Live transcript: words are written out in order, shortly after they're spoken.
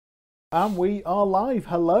And we are live.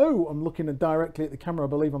 Hello. I'm looking directly at the camera. I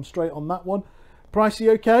believe I'm straight on that one. Pricey,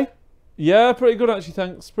 okay? Yeah, pretty good actually,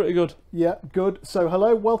 thanks. Pretty good. Yeah, good. So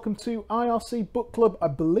hello, welcome to IRC Book Club, I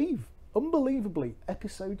believe, unbelievably,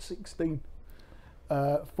 episode 16.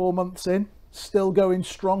 4 months in, still going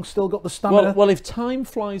strong, still got the stamina. Well, if time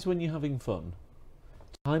flies when you're having fun,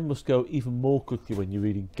 time must go even more quickly when you're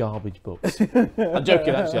reading garbage books. I'm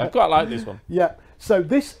joking, actually. I quite like this one. Yeah, so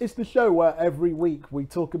this is the show where every week we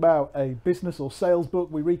talk about a business or sales book,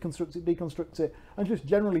 we reconstruct it, deconstruct it, and just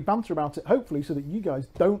generally banter about it, hopefully so that you guys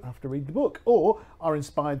don't have to read the book or are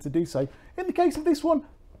inspired to do so. In the case of this one,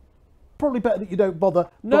 probably better that you don't bother.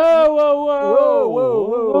 No,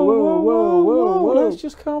 whoa. Let's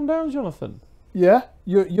just calm down, Jonathan. Yeah,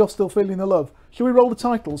 you're still feeling the love. Shall we roll the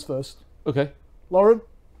titles first? Okay. Lauren?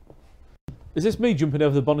 Is this me jumping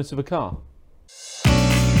over the bonnet of a car?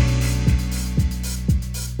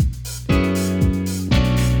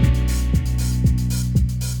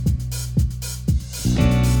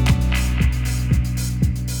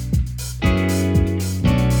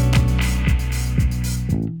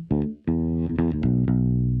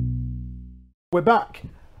 We're back.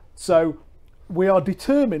 So we are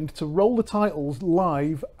determined to roll the titles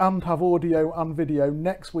live and have audio and video.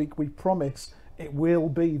 Next week, we promise it will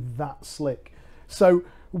be that slick. So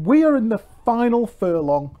we are in the final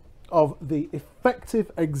furlong of The Effective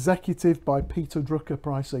Executive by Peter Drucker,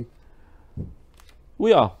 Pricey.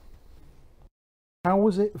 We are. How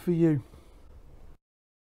was it for you?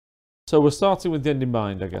 So we're starting with the end in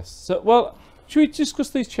mind, I guess. So, well, should we discuss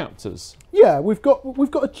these chapters? Yeah, we've got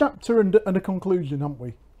a chapter and a conclusion, haven't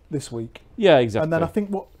we, this week? Yeah, exactly. And then I think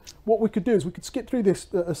what we could do is we could skip through this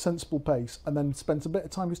at a sensible pace and then spend a bit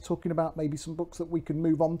of time just talking about maybe some books that we can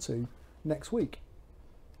move on to next week.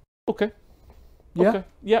 Okay. Yeah? Okay.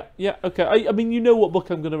 Yeah, okay. I mean, you know what book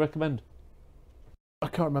I'm going to recommend. I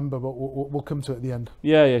can't remember, but we'll come to it at the end.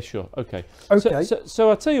 Yeah, sure. Okay. Okay. So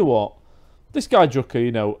I'll tell you what, this guy Drucker,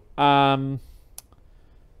 you know, I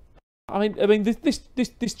mean,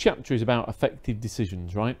 this chapter is about effective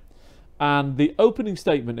decisions, right? And the opening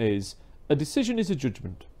statement is, a decision is a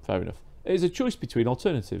judgment. Fair enough. It is a choice between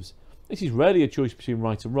alternatives. This is rarely a choice between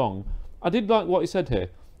right and wrong. I did like what he said here.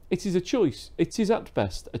 It is a choice. It is at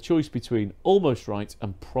best a choice between almost right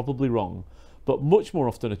and probably wrong, but much more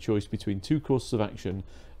often a choice between two courses of action,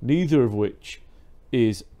 neither of which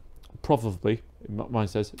is probably, mine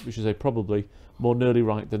says, we should say probably, more nearly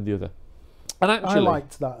right than the other. And actually, I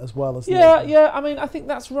liked that as well as yeah. I mean, I think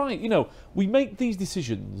that's right. You know, we make these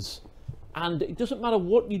decisions, and it doesn't matter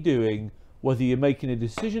what you're doing, whether you're making a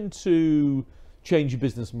decision to change your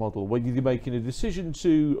business model, whether you're making a decision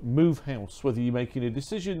to move house, whether you're making a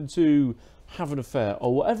decision to have an affair,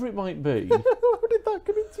 or whatever it might be. How did that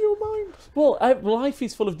come into your mind? Well, life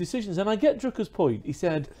is full of decisions, and I get Drucker's point. He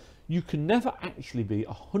said, you can never actually be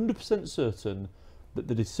 100% certain that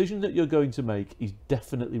the decision that you're going to make is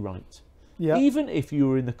definitely right. Yeah. Even if you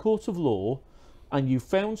were in the court of law and you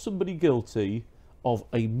found somebody guilty of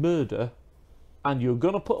a murder and you're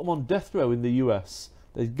going to put them on death row in the US,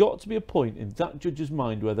 there's got to be a point in that judge's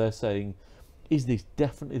mind where they're saying, is this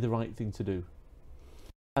definitely the right thing to do?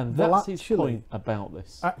 And that's his point about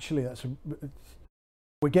this. Actually,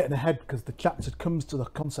 we're getting ahead because the chapter comes to the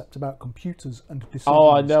concept about computers and decisions.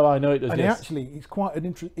 Oh, I know it does. And yes. it's quite an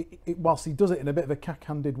interesting. Whilst he does it in a bit of a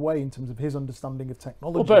cack-handed way in terms of his understanding of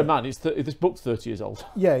technology. Well, bear in mind, this book's 30 years old.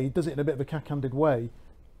 Yeah, he does it in a bit of a cack-handed way.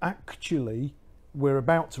 Actually, we're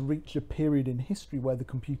about to reach a period in history where the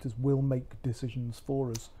computers will make decisions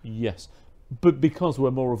for us. Yes, but because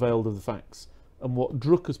we're more availed of the facts. And what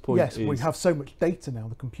Drucker's point is... Yes, we have so much data now.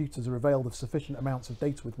 The computers are availed of sufficient amounts of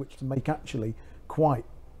data with which to make actually quite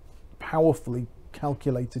powerfully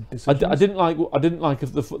calculated decisions. I didn't like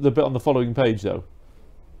the bit on the following page though,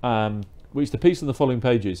 which the piece on the following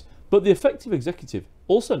pages. But the effective executive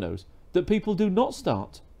also knows that people do not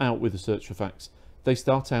start out with a search for facts. They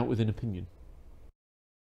start out with an opinion.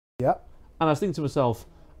 Yeah. And I was thinking to myself,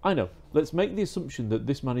 I know. Let's make the assumption that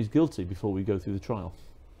this man is guilty before we go through the trial.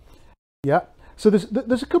 Yeah. So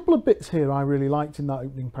there's a couple of bits here I really liked in that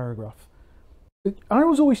opening paragraph. I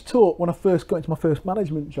was always taught when I first got into my first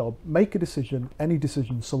management job, make a decision, any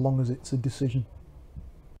decision, so long as it's a decision.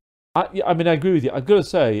 I mean, I agree with you. I've got to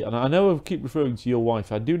say, and I know I keep referring to your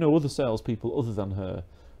wife, I do know other salespeople other than her,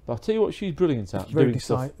 but I'll tell you what she's brilliant at, doing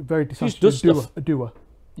stuff. Very decisive. She does stuff. A doer.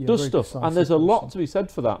 Yeah, does stuff. And there's a lot to be said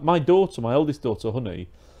for that. My daughter, my eldest daughter, Honey,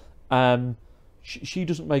 she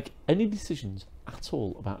doesn't make any decisions at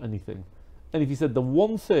all about anything. And if you said the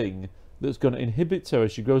one thing that's going to inhibit her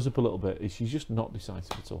as she grows up a little bit is she's just not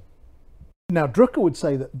decisive at all. Now, Drucker would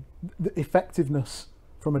say that the effectiveness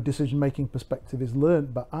from a decision-making perspective is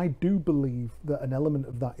learned, but I do believe that an element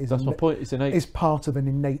of that is That's my point. It's innate. is part of an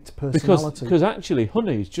innate personality. Because actually,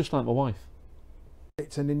 Honey is just like my wife.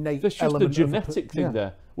 It's an innate There's just element a genetic of thing yeah,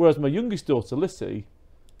 there. Whereas my youngest daughter, Lissy,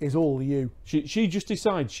 is all you. she just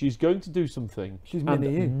decides she's going to do something, She's and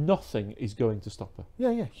mini you. nothing is going to stop her.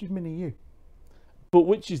 Yeah, she's mini you. But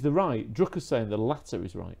which is the right? Drucker's saying the latter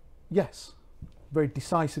is right. Yes, very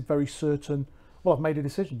decisive, very certain. Well, I've made a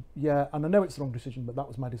decision. Yeah, and I know it's the wrong decision, but that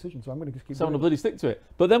was my decision, so I'm going to just keep So I'm doing going to bloody stick to it.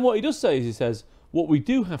 But then what he does say is he says, what we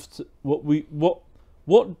do have to, let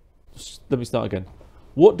me start again.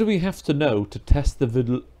 What do we have to know to test the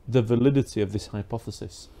validity of this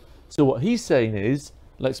hypothesis? So what he's saying is,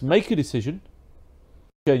 let's make a decision,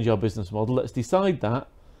 change our business model, let's decide that,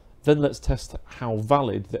 then let's test how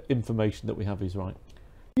valid the information that we have is right.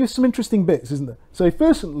 There's some interesting bits, isn't there? So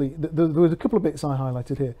firstly, there was a couple of bits I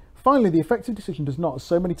highlighted here. Finally, the effective decision does not, as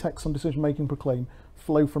so many texts on decision-making proclaim,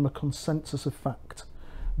 flow from a consensus of fact.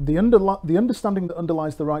 The understanding that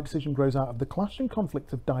underlies the right decision grows out of the clash and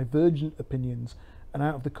conflict of divergent opinions and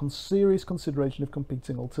out of the serious consideration of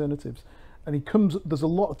competing alternatives. And there's a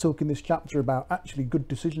lot of talk in this chapter about actually good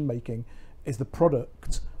decision-making is the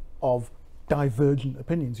product of divergent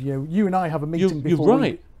opinions. You know, you and I have a meeting before. You're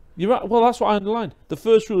right. You're right. Well, that's what I underlined. The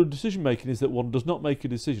first rule of decision making is that one does not make a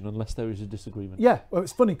decision unless there is a disagreement. Yeah, well,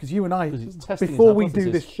 it's funny because you and I, before we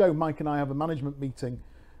do this show, Mike and I have a management meeting,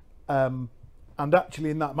 and actually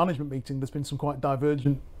in that management meeting, there's been some quite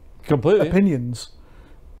divergent opinions.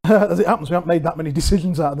 As it happens, we haven't made that many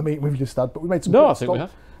decisions out of the meeting we've just had, but we made some. No, I think we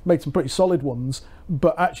have made some pretty solid ones.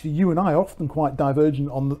 But actually, you and I are often quite divergent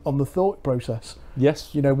on the thought process.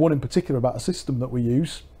 Yes. You know, one in particular about a system that we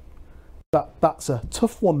use. That's a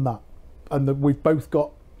tough one, and that we've both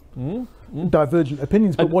got divergent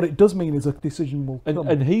opinions. But what it does mean is a decision will come.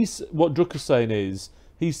 And what Drucker's saying is,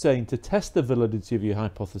 he's saying to test the validity of your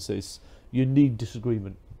hypothesis, you need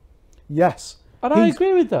disagreement. Yes. And I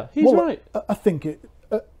agree with that. He's right. I think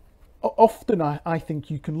often I think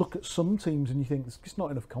you can look at some teams and you think there's just not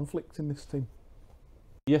enough conflict in this team.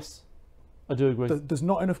 Yes, I do agree. There's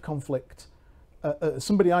not enough conflict.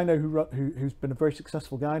 Somebody I know who's been a very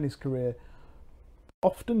successful guy in his career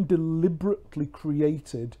often deliberately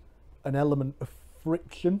created an element of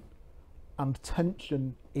friction and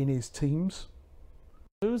tension in his teams.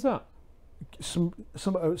 Who was that?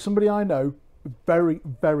 Somebody I know, very,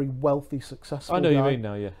 very wealthy, successful I know guy, you mean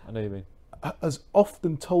now, yeah. I know you mean. Has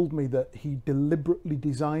often told me that he deliberately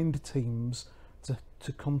designed teams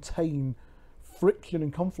to contain friction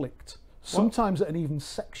and conflict, sometimes at an even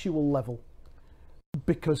sexual level,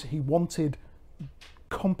 because he wanted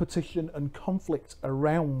competition and conflict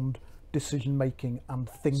around decision making and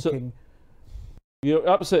thinking. You're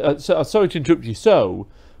absolutely. Sorry to interrupt you. So,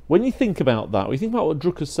 when you think about that, when you think about what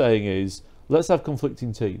Drucker's saying is, let's have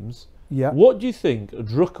conflicting teams. Yeah. What do you think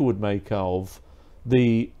Drucker would make of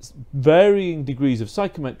the varying degrees of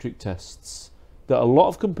psychometric tests that a lot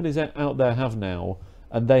of companies out there have now,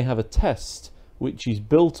 and they have a test which is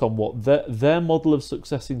built on what their model of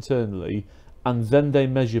success internally, and then they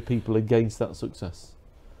measure people against that success?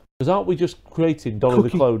 Because aren't we just creating Dolly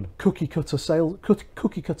the clone? Cookie cutter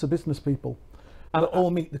business people that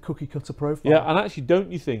all meet the cookie cutter profile. Yeah, and actually,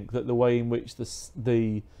 don't you think that the way in which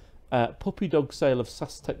the puppy dog sale of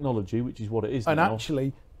SaaS technology, which is what it is and now,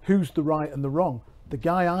 actually, who's the right and the wrong? The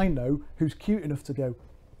guy I know who's cute enough to go,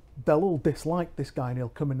 they'll all dislike this guy and he'll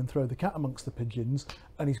come in and throw the cat amongst the pigeons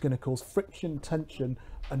and he's going to cause friction, tension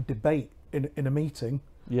and debate in a meeting.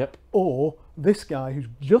 Yep. Or this guy who's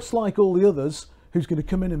just like all the others, who's going to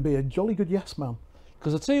come in and be a jolly good yes man.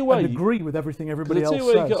 Because I tell you where, and agree with everything everybody else says.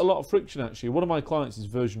 You get a lot of friction actually. One of my clients is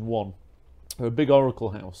version 1. They're a big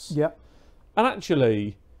Oracle house. Yeah. And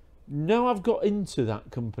actually, now I've got into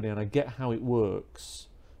that company and I get how it works.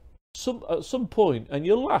 At some point, and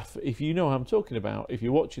you'll laugh if you know who I'm talking about, if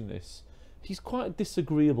you're watching this, he's quite a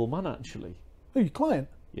disagreeable man actually. Who, your client?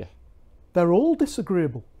 Yeah. They're all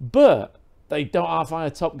disagreeable. But they don't hire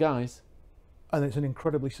top guys. And it's an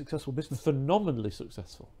incredibly successul business. Phenomenally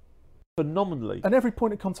successful. Phenomenally. And every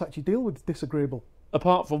point of contact you deal with is disagreeable.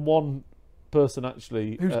 Apart from one person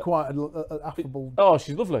actually. Who's quite an affable. Oh,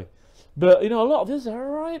 she's lovely. But, you know, a lot of this are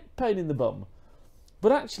a right pain in the bum.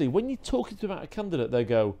 But actually, when you're talking to them about a candidate, they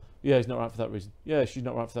go, yeah, he's not right for that reason. Yeah, she's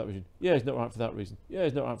not right for that reason. Yeah, he's not right for that reason. Yeah,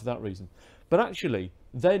 he's not right for that reason. But actually,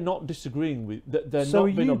 they're not disagreeing with. They're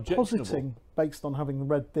not being objectionable. So are you positing, based on having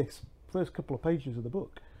read this first couple of pages of the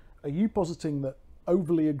book, are you positing that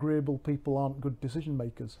overly agreeable people aren't good decision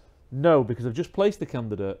makers? No, because I've just placed a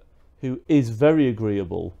candidate who is very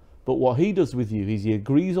agreeable. But what he does with you is he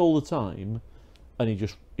agrees all the time, and he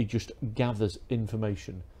just gathers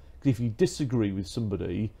information. Because if you disagree with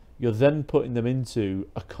somebody, you're then putting them into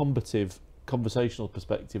a combative conversational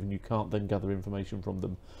perspective, and you can't then gather information from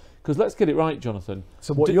them. Because let's get it right, Jonathan.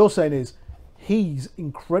 So what you're saying is, he's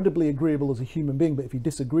incredibly agreeable as a human being, but if he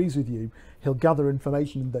disagrees with you, he'll gather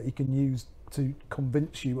information that he can use to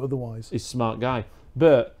convince you otherwise. He's a smart guy.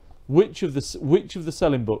 But which of the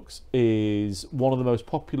selling books is one of the most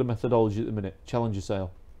popular methodologies at the minute? Challenger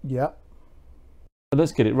sale. Yeah. And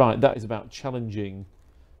let's get it right. That is about challenging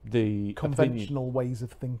the Conventional ways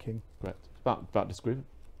of thinking. Correct. It's about disagreement.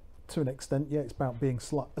 To an extent, yeah. It's about being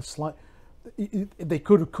a slight. They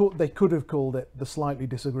could have called it the slightly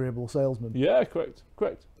disagreeable salesman. Yeah, correct.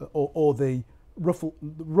 Or the ruffle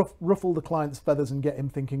the client's feathers and get him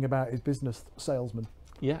thinking about his business salesman.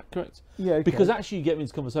 Yeah, correct. Yeah, okay. Because actually you get me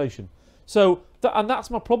into conversation. So and that's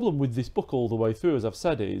my problem with this book all the way through, as I've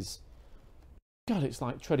said, is God, it's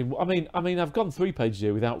like treading. I mean, I've gone 3 pages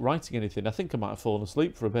here without writing anything. I think I might have fallen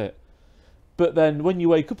asleep for a bit. But then when you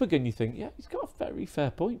wake up again, you think, yeah, he's got a very fair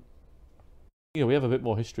point. You know, we have a bit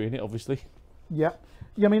more history in it, obviously. Yeah.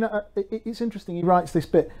 I mean, it's interesting. He writes this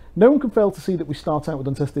bit. No one can fail to see that we start out with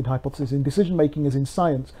untested hypotheses. In decision making, as in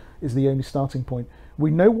science, is the only starting point. We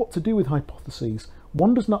know what to do with hypotheses.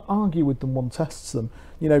 One does not argue with them. One tests them.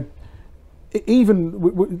 You know, even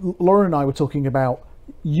Laura and I were talking about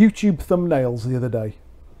YouTube thumbnails the other day,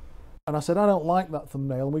 and I said I don't like that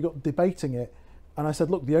thumbnail, and we got debating it. And I said,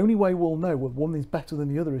 look, the only way we'll know whether one is better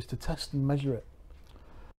than the other is to test and measure it.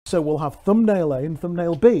 So we'll have thumbnail A and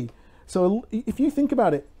thumbnail B. So if you think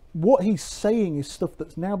about it, what he's saying is stuff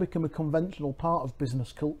that's now become a conventional part of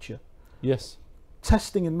business culture. Yes.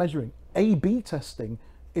 Testing and measuring. A/B testing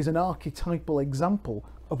is an archetypal example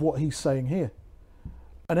of what he's saying here.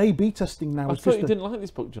 And A/B testing now I is thought just you didn't like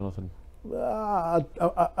this book, Jonathan. I'll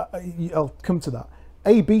come to that.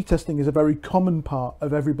 A/B testing is a very common part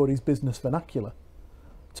of everybody's business vernacular.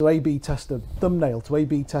 To A/B test a thumbnail, to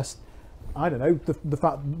A/B test, I don't know, the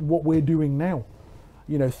fact what we're doing now.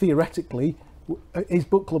 You know, theoretically, is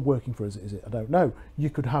book club working for us? Is it? I don't know. You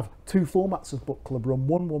could have 2 formats of book club, run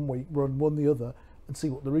one week, run one the other, and see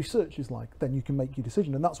what the research is like. Then you can make your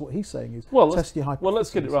decision, and that's what he's saying is test your hypothesis. Well,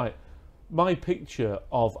 let's get it right. My picture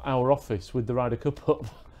of our office with the Ryder Cup up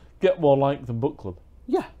get more like than book club.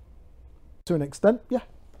 Yeah, to an extent, yeah.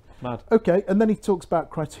 Mad. Okay, and then he talks about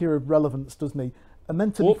criteria of relevance, doesn't he? And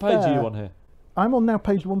then to what be fair, page are you on here? I'm on now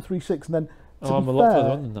page 136, and then to I'm be a lot fair, further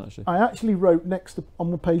on than that, actually. I actually wrote next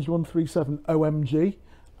on the page 137 OMG,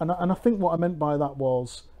 and I think what I meant by that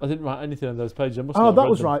was I didn't write anything on those pages. I must not have that read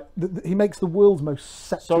was them. right. He makes the world's most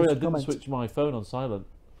sexist Sorry, I didn't comment. switch my phone on silent.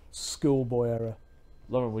 Schoolboy error.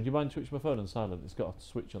 Lauren, would you mind switching my phone on silent? It's got a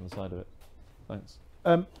switch on the side of it. Thanks.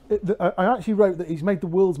 I actually wrote that he's made the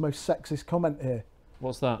world's most sexist comment here.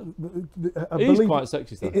 What's that? I He's believe quite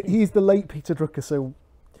sexist, though. he's the late Peter Drucker, so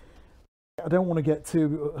I don't want to get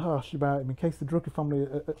too harsh about him. In case the Drucker family,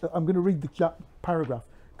 I'm going to read the paragraph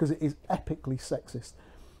because it is epically sexist.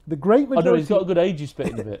 The great majority. Oh no, he's got a good ages bit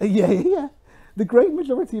in a bit. Yeah. The great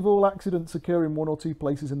majority of all accidents occur in 1 or 2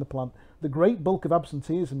 places in the plant. The great bulk of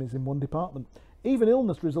absenteeism is in one department. Even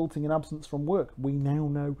illness resulting in absence from work, we now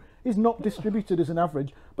know, is not distributed as an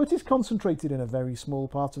average, but is concentrated in a very small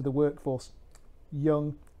part of the workforce.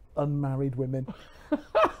 Young, unmarried women.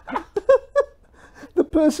 The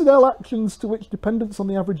personnel actions to which dependence on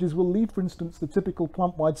the averages will lead, for instance, the typical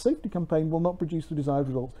plant-wide safety campaign will not produce the desired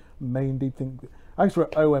results. May indeed think. I just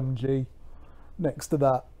wrote OMG next to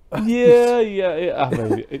that. Yeah. I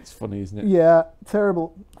mean, it's funny, isn't it? Yeah,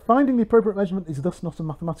 terrible. Finding the appropriate measurement is thus not a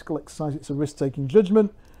mathematical exercise, it's a risk-taking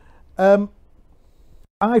judgment.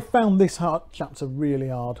 I found this chapter really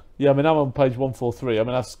hard. Yeah, I mean, I'm on page 143. I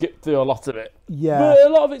mean, I've skipped through a lot of it. Yeah. But a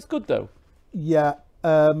lot of it's good, though. Yeah.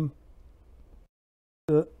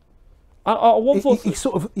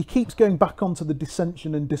 He keeps going back onto the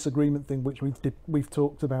dissension and disagreement thing, which we've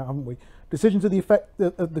talked about, haven't we? Decisions of the effect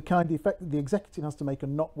of the kind the effect that the executive has to make are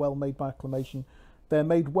not well made by acclamation. They're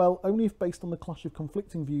made well only if based on the clash of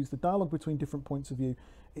conflicting views, the dialogue between different points of view.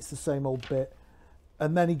 It's the same old bit.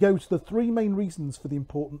 And then he goes to the 3 main reasons for the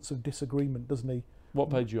importance of disagreement, doesn't he? What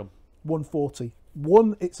page are you on? 140.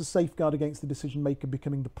 1, it's a safeguard against the decision maker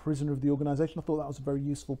becoming the prisoner of the organisation. I thought that was a very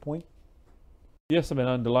useful point. Yes, I mean,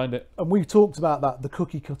 I underlined it. And we've talked about that, the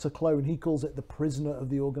cookie cutter clone. He calls it the prisoner of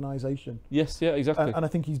the organisation. Yes, yeah, exactly. And I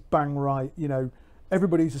think he's bang right. You know,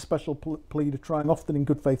 everybody's a special pleader, trying often in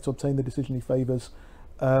good faith to obtain the decision he favours.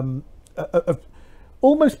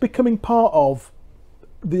 Almost becoming part of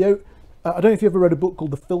the... I don't know if you ever read a book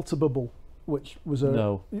called The Filter Bubble, which was a...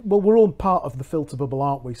 No. Well, we're all part of the filter bubble,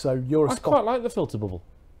 aren't we? So you're a I quite like The Filter Bubble.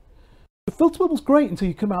 The filter bubble's great until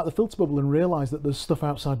you come out of the filter bubble and realise that there's stuff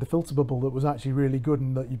outside the filter bubble that was actually really good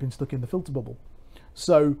and that you've been stuck in the filter bubble.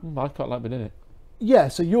 So I quite like being in it. yeah,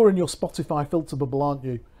 so you're in your Spotify filter bubble, aren't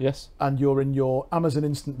you? Yes. And you're in your Amazon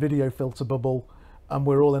Instant Video filter bubble, and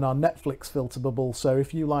we're all in our Netflix filter bubble. So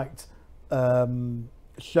if you liked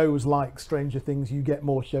shows like Stranger Things, you get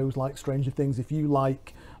more shows like Stranger Things. If you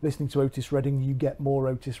like listening to Otis Redding, you get more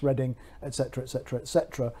Otis Redding, etc., etc.,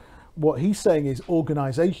 etc. What he's saying is,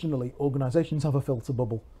 organisationally, organisations have a filter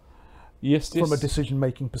bubble from a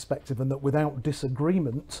decision-making perspective, and that without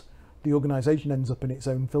disagreement, the organisation ends up in its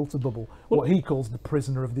own filter bubble, what he calls the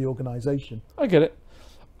prisoner of the organisation. I get it.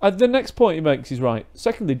 The next point he makes is right.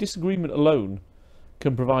 Secondly, disagreement alone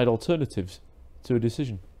can provide alternatives to a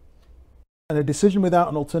decision. And a decision without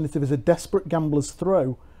an alternative is a desperate gambler's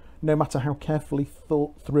throw, no matter how carefully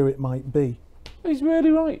thought through it might be. He's really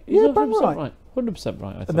right. He's Yeah, 100% bang right. right. 100%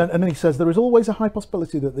 right, I think. And then he says there is always a high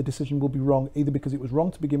possibility that the decision will be wrong, either because it was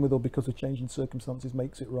wrong to begin with or because a change in circumstances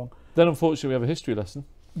makes it wrong. Then, unfortunately, we have a history lesson.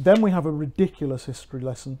 Then we have a ridiculous history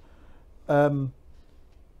lesson. And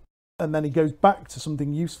then he goes back to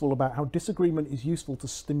something useful about how disagreement is useful to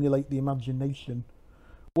stimulate the imagination.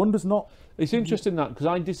 One does not... It's interesting that, because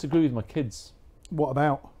I disagree with my kids. What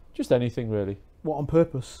about? Just anything, really. What, on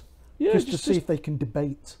purpose? Yeah, just to see if they can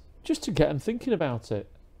debate. Just to get them thinking about it.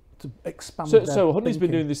 To expand So Honey's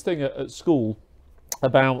been doing this thing at school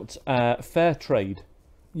about fair trade.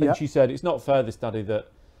 Yeah. And she said, it's not fair, this, Daddy,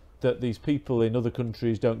 that these people in other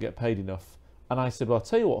countries don't get paid enough. And I said, well, I'll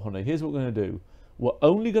tell you what, Honey, here's what we're going to do. We're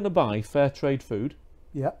only going to buy fair trade food.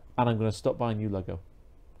 Yeah. And I'm going to stop buying you Lego.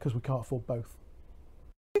 Because we can't afford both.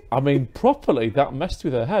 I mean, properly, that messed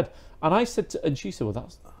with her head. And I said, and she said, well,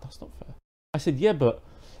 that's not fair. I said, yeah, but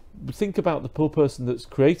think about the poor person that's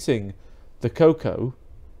creating the cocoa.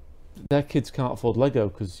 Their kids can't afford Lego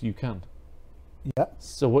because you can. Yeah.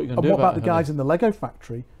 So what are you going to And do what about it, the guys in the Lego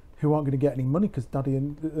factory who aren't going to get any money because Daddy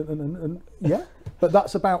and yeah? But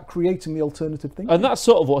that's about creating the alternative thinking. And that's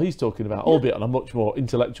sort of what he's talking about, albeit on a much more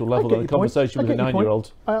intellectual level than a conversation with a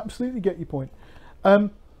 9-year-old. I absolutely get your point.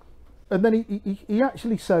 And then he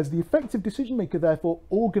actually says the effective decision maker therefore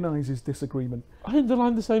organises disagreement. I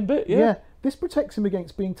underlined the same bit, yeah. Yeah. This protects him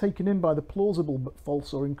against being taken in by the plausible but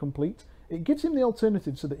false or incomplete. It gives him the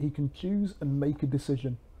alternative so that he can choose and make a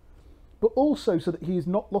decision, but also so that he is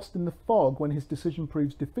not lost in the fog when his decision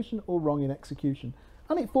proves deficient or wrong in execution.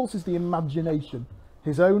 And it forces the imagination,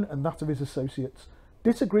 his own and that of his associates.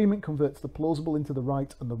 Disagreement converts the plausible into the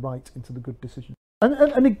right and the right into the good decision.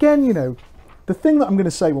 And again, you know, the thing that I'm going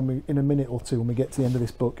to say in a minute or two when we get to the end of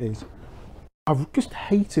this book is, I've just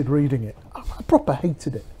hated reading it. I proper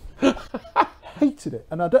hated it. Hated it.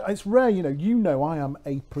 And it's rare, you know, I am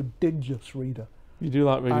a prodigious reader. You do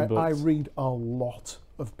like reading books. I read a lot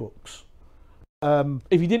of books.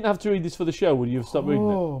 If you didn't have to read this for the show, would you have stopped reading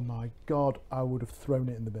it? Oh my God, I would have thrown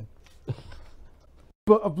it in the bin.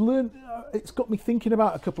 But I've learned, it's got me thinking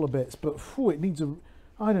about a couple of bits, but it needs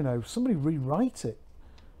I don't know, somebody rewrite it.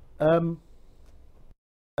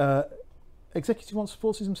 Executive wants to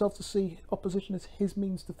forces himself to see opposition as his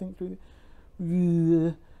means to think through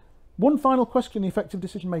it. One final question the effective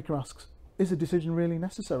decision maker asks, is a decision really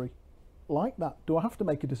necessary? Like that, do I have to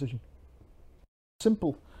make a decision?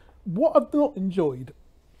 Simple. What I've not enjoyed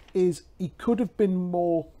is he could have been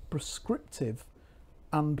more prescriptive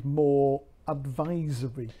and more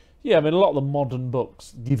advisory. Yeah, I mean, a lot of the modern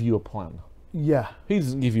books give you a plan. Yeah. He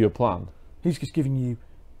doesn't give you a plan. He's just giving you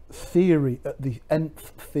theory at the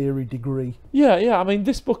nth theory degree. Yeah, I mean,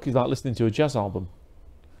 this book is like listening to a jazz album.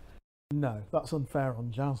 No, that's unfair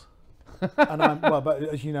on jazz. And but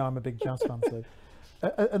as you know, I'm a big jazz fan, so.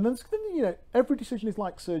 And then, you know, every decision is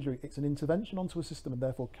like surgery. It's an intervention onto a system and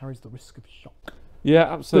therefore carries the risk of shock.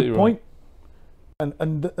 Yeah, absolutely Good point. Right.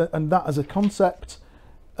 And that as a concept.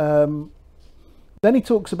 Then he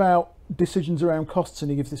talks about decisions around costs,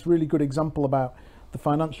 and he gives this really good example about the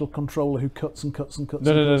financial controller who cuts and cuts and cuts.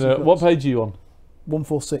 No. What page are you on?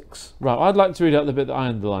 146. Right, I'd like to read out the bit that I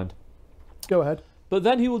underlined. Go ahead. But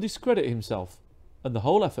then he will discredit himself and the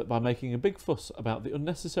whole effort by making a big fuss about the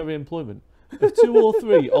unnecessary employment of 2 or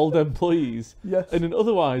 3 old employees in an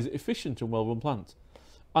otherwise efficient and well-run plant.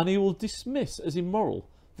 And he will dismiss as immoral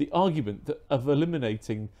the argument of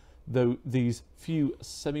eliminating these few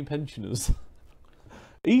semi-pensioners.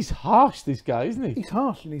 He's harsh, this guy, isn't he? He's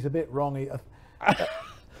harsh and he's a bit wrong.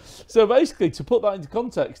 So basically, to put that into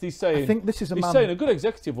context, he's saying, I think this is saying a good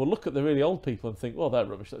executive will look at the really old people and think, well, they're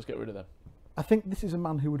rubbish, let's get rid of them. I think this is a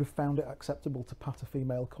man who would have found it acceptable to pat a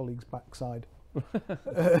female colleague's backside.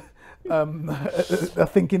 I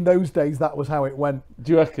think in those days that was how it went.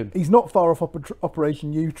 Do you reckon? He's not far off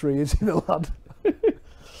Operation U-Tree, is he, the lad?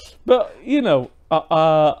 But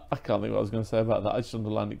I can't think what I was going to say about that. I just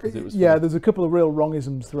underlined it because it was Yeah, funny. there's a couple of real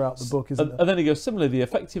wrongisms throughout the book, isn't there? And then he goes, similarly, the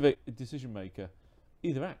effective decision maker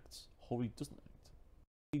either acts or he doesn't act.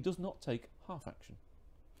 He does not take half action.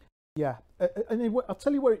 Yeah, and I'll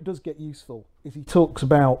tell you where it does get useful is he talks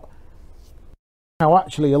about how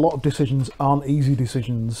actually a lot of decisions aren't easy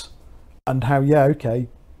decisions, and how you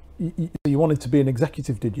wanted to be an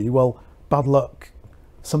executive, did you? Well, bad luck.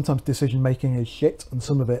 Sometimes decision making is shit, and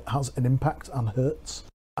some of it has an impact and hurts,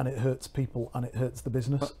 and it hurts people and it hurts the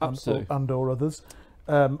business and or others.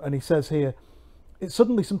 And he says here, it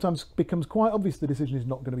suddenly sometimes becomes quite obvious the decision is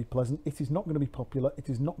not going to be pleasant, it is not going to be popular, it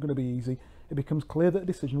is not going to be easy. It becomes clear that a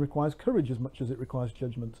decision requires courage as much as it requires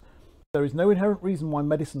judgment. There is no inherent reason why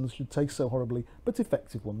medicines should taste so horribly, but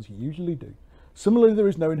effective ones usually do. Similarly, there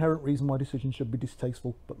is no inherent reason why decisions should be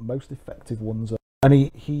distasteful, but most effective ones are.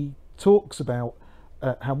 And he talks about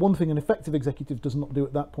how one thing an effective executive does not do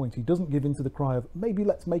at that point, he doesn't give in to the cry of, maybe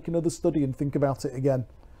let's make another study and think about it again.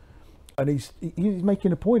 And he's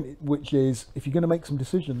making a point, which is, if you're going to make some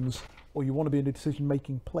decisions, or you want to be in a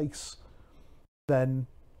decision-making place, then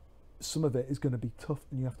some of it is going to be tough,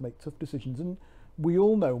 and you have to make tough decisions. And we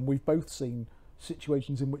all know, and we've both seen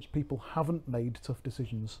situations in which people haven't made tough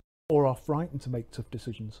decisions, or are frightened to make tough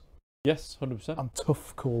decisions. Yes, 100%. And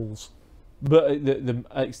tough calls. But the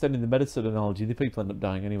extending the medicine analogy, the people end up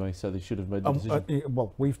dying anyway, so they should have made the decision.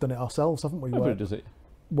 Well, we've done it ourselves, haven't we? Everybody does it.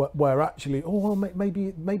 Where actually,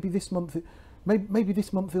 maybe this month, maybe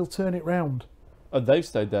this month he'll turn it round. And they've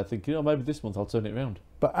stayed there thinking, maybe this month I'll turn it round.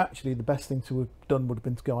 But actually, the best thing to have done would have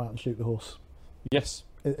been to go out and shoot the horse. Yes.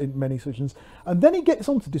 In many situations. And then he gets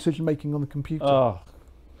on to decision making on the computer. Oh.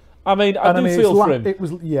 I mean, I do feel for him.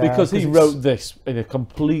 Because he wrote this in a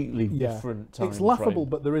completely different time. It's laughable, frame.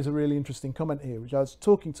 But there is a really interesting comment here, which I was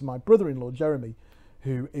talking to my brother-in-law, Jeremy,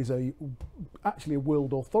 who is actually a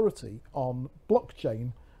world authority on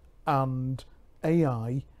blockchain and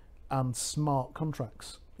AI and smart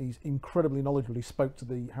contracts. He's incredibly knowledgeable. He spoke to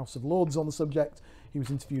the House of Lords on the subject. He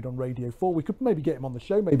was interviewed on Radio 4. We could maybe get him on the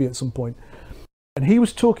show maybe at some point. And he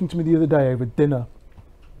was talking to me the other day over dinner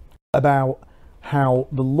about how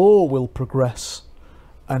the law will progress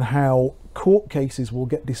and how court cases will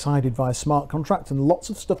get decided via smart contracts, and lots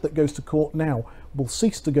of stuff that goes to court now will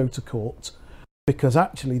cease to go to court because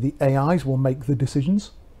actually the AIs will make the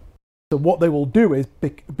decisions. So what they will do is,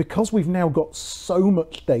 because we've now got so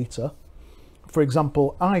much data, for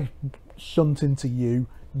example, I shunt into you,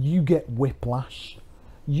 you get whiplash,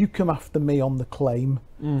 you come after me on the claim,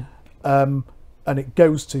 and it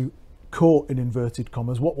goes to court in inverted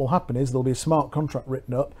commas. What will happen is there'll be a smart contract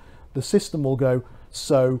written up, the system will go,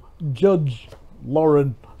 so Judge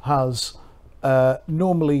Lauren has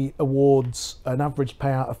normally awards an average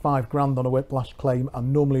payout of $5,000 on a whiplash claim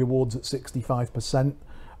and normally awards at 65%.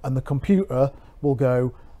 And the computer will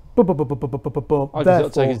go, it'll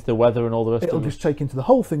take into the weather and all the rest of it. It'll just take into the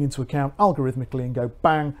whole thing into account algorithmically and go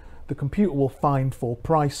bang. The computer will find for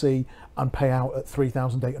pricey and pay out at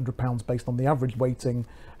 £3,800 based on the average waiting,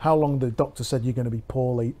 how long the doctor said you're going to be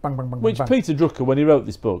poorly, bang, bang, bang, Which bang. Peter Drucker, when he wrote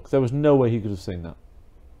this book, there was no way he could have seen that.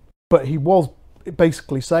 But he was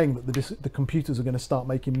basically saying that the computers are going to start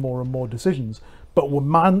making more and more decisions. But we're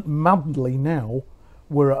madly now,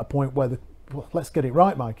 we're at a point where let's get it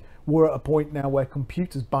right, Mike. We're at a point now where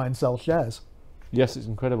computers buy and sell shares. Yes, it's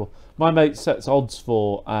incredible. My mate sets odds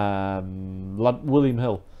for William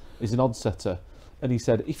Hill. He's an odds setter, and he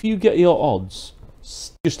said if you get your odds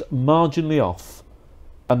just marginally off,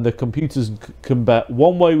 and the computers can bet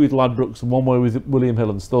one way with Ladbrokes and one way with William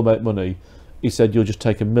Hill and still make money, he said you'll just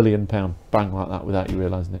take £1 million bang like that without you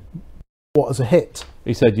realising it. What, as a hit?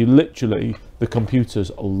 He said the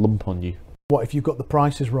computers lump on you. What if you've got the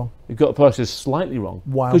prices wrong? You've got the prices slightly wrong.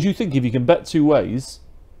 Wow. Because you think if you can bet two ways,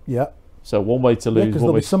 so one way to lose, because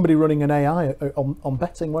there'll be somebody running an AI on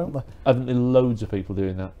betting, won't there? Haven't there loads of people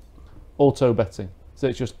doing that? Auto betting. So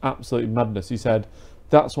it's just absolute madness. He said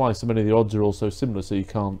that's why so many of the odds are all so similar, so you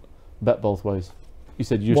can't bet both ways. He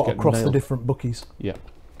said you just get across nailed. the different bookies. Yeah.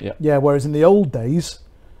 Yeah, whereas in the old days,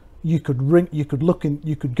 you could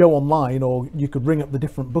go online, or you could ring up the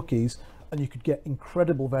different bookies, and you could get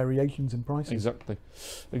incredible variations in prices.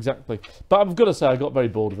 Exactly. But I've got to say, I got very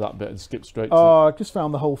bored of that bit and skipped straight to I just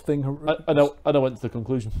found the whole thing... I went to the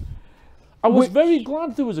conclusion. I was very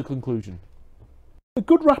glad there was a conclusion. A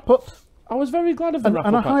good wrap-up. I was very glad of the wrap-up,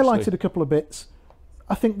 and I highlighted actually a couple of bits.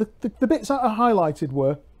 I think the bits that I highlighted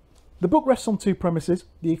were, the book rests on two premises.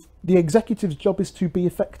 The executive's job is to be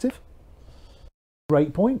effective.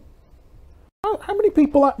 Great point. How many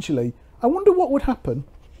people actually... I wonder what would happen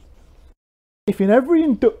if in every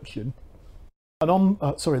induction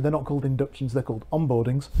sorry, they're not called inductions, they're called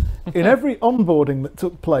onboardings. In every onboarding that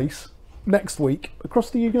took place next week across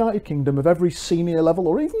the United Kingdom of every senior level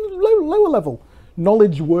or even lower level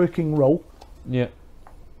knowledge working role, Yeah.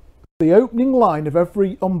 the opening line of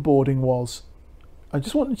every onboarding was, I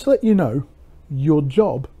just wanted to let you know, your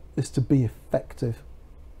job is to be effective.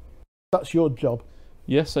 That's your job.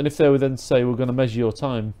 Yes, and if they would then say, we're going to measure your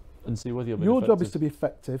time and see whether you're being Your effective. job is to be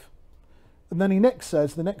effective. And then he next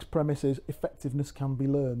says, the next premise is effectiveness can be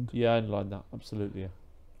learned. Yeah, I underline that. Absolutely, yeah.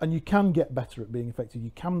 And you can get better at being effective.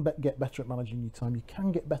 You can get better at managing your time. You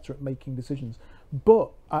can get better at making decisions. But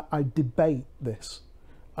I debate this.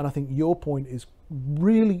 And I think your point is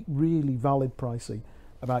really, really valid, Pricey,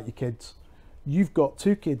 about your kids. You've got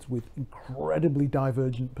two kids with incredibly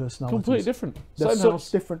divergent personalities. Completely different. They're Same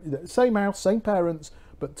house. same house, same parents,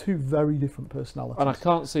 but two very different personalities. And I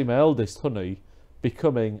can't see my eldest, Honey,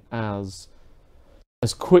 becoming as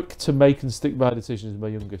quick to make and stick by decisions as my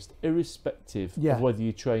youngest, irrespective of whether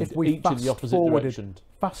you trained If we each in the opposite direction.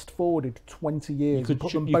 Fast forwarded 20 years, You could,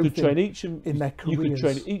 put them you both could train each in their you could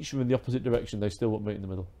train careers. each of them in the opposite direction. They still won't meet in the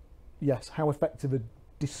middle. Yes, how effective a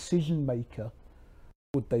decision maker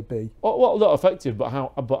would they be? Well, not effective, but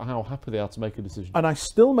how happy they are to make a decision. And I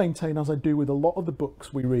still maintain, as I do with a lot of the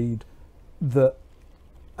books we read, that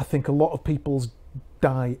I think a lot of people's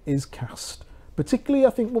die is cast. Particularly, I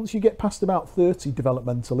think once you get past about 30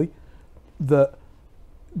 developmentally, that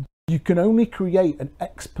you can only create an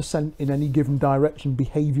X% in any given direction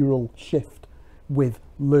behavioural shift with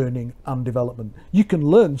learning and development. You can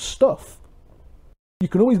learn stuff. You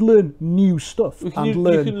can always learn new stuff You and can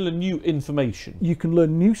learn new information. You can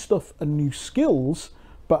learn new stuff and new skills,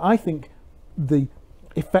 but I think the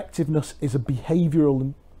effectiveness is a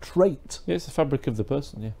behavioural trait. Yeah, it's the fabric of the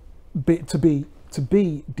person. Yeah. To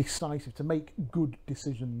be decisive, to make good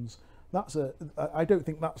decisions. I don't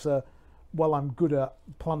think that's well, I'm good at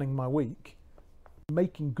planning my week.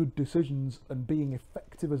 Making good decisions and being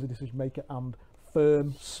effective as a decision maker and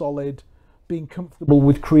firm, solid, being comfortable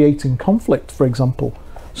with creating conflict, for example.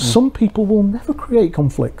 Some people will never create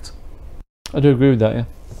conflict. I do agree with that, yeah.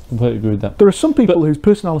 Completely agree with that. There are some people whose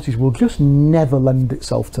personalities will just never lend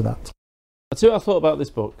itself to that. I tell you what I thought about this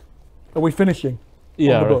book. Are we finishing?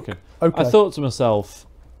 Yeah, on I the book? reckon. Okay. I thought to myself,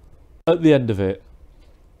 at the end of it,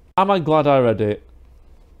 am I glad I read it?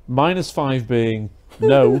 -5 being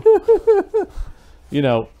no. You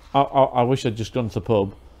know, I wish I'd just gone to the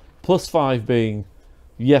pub. +5 being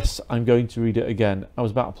yes, I'm going to read it again. I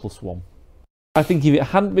was about a +1. I think if it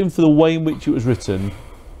hadn't been for the way in which it was written,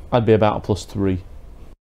 I'd be about a +3.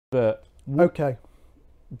 But Okay.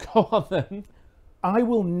 go on then. I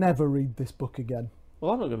will never read this book again.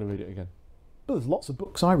 Well, I'm not going to read it again. But there's lots of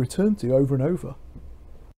books I return to over and over.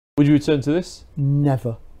 Would you return to this?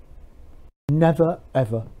 Never. Never,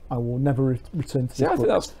 ever. I will never return to See, this I book. think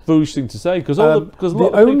that's a foolish thing to say because a lot of the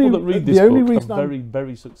the only- people that read this the only book are reason I'm- very,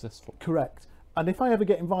 very successful. Correct. And if I ever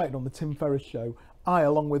get invited on the Tim Ferriss show, I,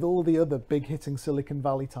 along with all the other big hitting Silicon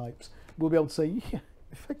Valley types, will be able to say, yeah,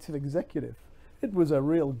 effective executive. It was a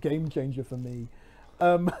real game changer for me.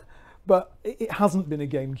 But it hasn't been a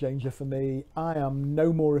game changer for me. I am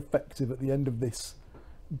no more effective at the end of this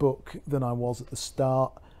book than I was at the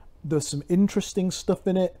start. There's some interesting stuff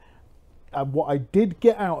in it. What I did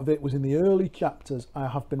get out of it was in the early chapters, I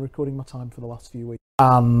have been recording my time for the last few weeks.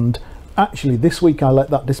 And actually this week I let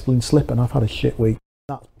that discipline slip and I've had a shit week.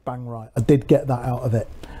 That's bang right. I did get that out of it.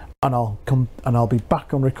 And I'll be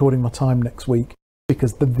back on recording my time next week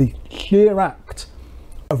because the sheer act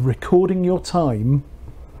of recording your time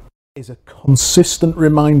is a consistent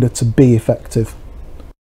reminder to be effective.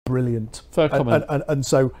 Brilliant. Fair comment. And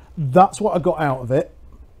so that's what I got out of it.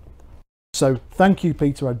 So thank you,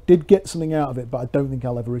 Peter. I did get something out of it, but I don't think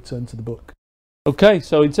I'll ever return to the book. Okay,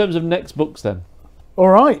 so in terms of next books then. All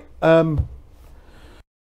right.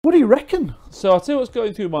 What do you reckon? So I'll tell you what's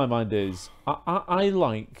going through my mind is I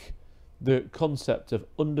like the concept of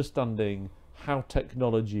understanding how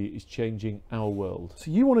technology is changing our world.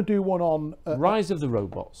 So you want to do one on Rise of the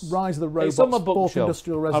Robots. Rise of the Robots, It's on my Fourth bookshelf.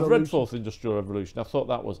 Industrial I've Revolution. read Fourth Industrial Revolution. I thought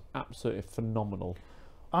that was absolutely phenomenal.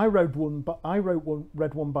 I read one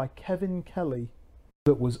by Kevin Kelly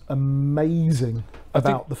that was amazing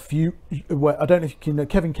about the future. Well, I don't know if you can know.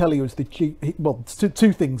 Kevin Kelly was the chief.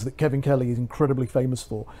 Two things that Kevin Kelly is incredibly famous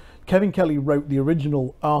for. Kevin Kelly wrote the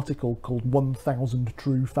original article called 1000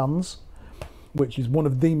 True Fans, which is one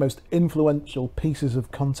of the most influential pieces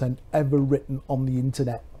of content ever written on the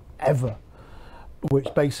internet, ever. Which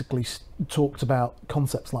basically talked about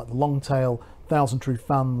concepts like the long tail, 1000 True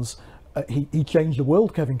Fans. He changed the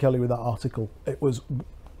world, Kevin Kelly, with that article. It was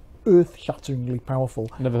earth-shatteringly powerful.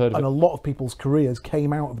 Never heard of And it. a lot of people's careers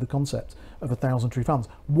came out of the concept of 1,000 True Fans.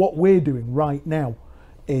 What we're doing right now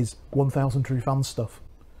is 1,000 True Fans stuff.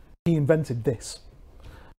 He invented this.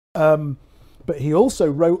 But he also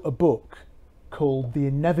wrote a book called The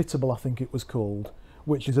Inevitable, I think it was called,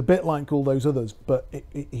 which is a bit like all those others, but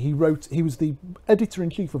he was the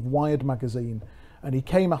editor-in-chief of Wired magazine, and he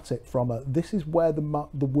came at it from this is where the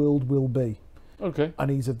world will be. Okay. And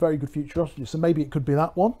he's a very good futurologist, so maybe it could be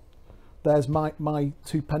that one. There's my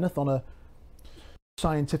two penneth on a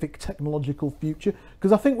scientific technological future,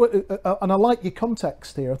 because I think and I like your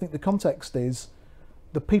context here. I think the context is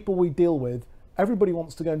the people we deal with. Everybody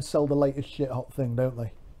wants to go and sell the latest shit hot thing, don't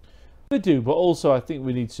they? They do, but also I think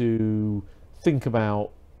we need to think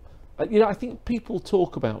about, I think people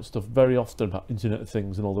talk about stuff very often about Internet of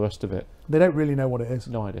Things and all the rest of it. They don't really know what it is.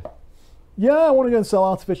 No idea. Yeah, I want to go and sell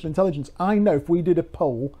artificial intelligence. I know if we did a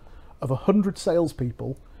poll of 100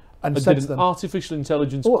 salespeople and I said did to an them, artificial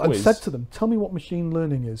intelligence and quiz. said to them, tell me what machine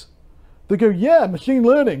learning is. They go, yeah, machine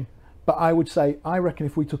learning. But I would say, I reckon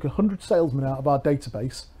if we took 100 salesmen out of our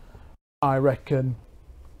database, I reckon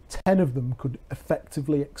 10 of them could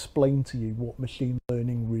effectively explain to you what machine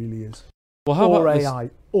learning really is. Well, how Or about this? AI,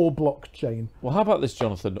 or blockchain. Well, how about this,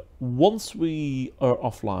 Jonathan? Once we are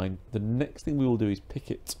offline, the next thing we will do is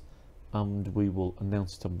pick it, and we will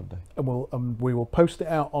announce it on Monday. And we will post it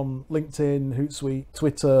out on LinkedIn, Hootsuite,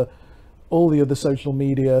 Twitter, all the other social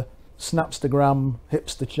media, Snapstagram,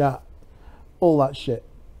 Hipster Chat, all that shit.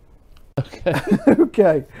 Okay.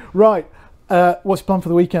 Okay, right. What's your plan for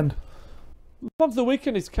the weekend? The plan for the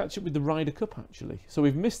weekend is to catch up with the Ryder Cup, actually. So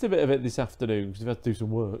we've missed a bit of it this afternoon because we've had to do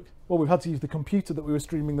some work. Well, we've had to use the computer that we were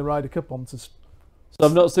streaming the Ryder Cup on to. So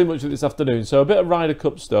I've not seen much of it this afternoon. So a bit of Ryder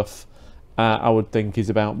Cup stuff, I would think, is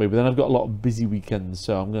about me. But then I've got a lot of busy weekends,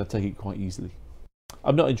 so I'm going to take it quite easily.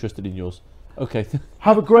 I'm not interested in yours. Okay.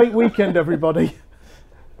 Have a great weekend, everybody.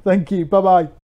 Thank you. Bye-bye.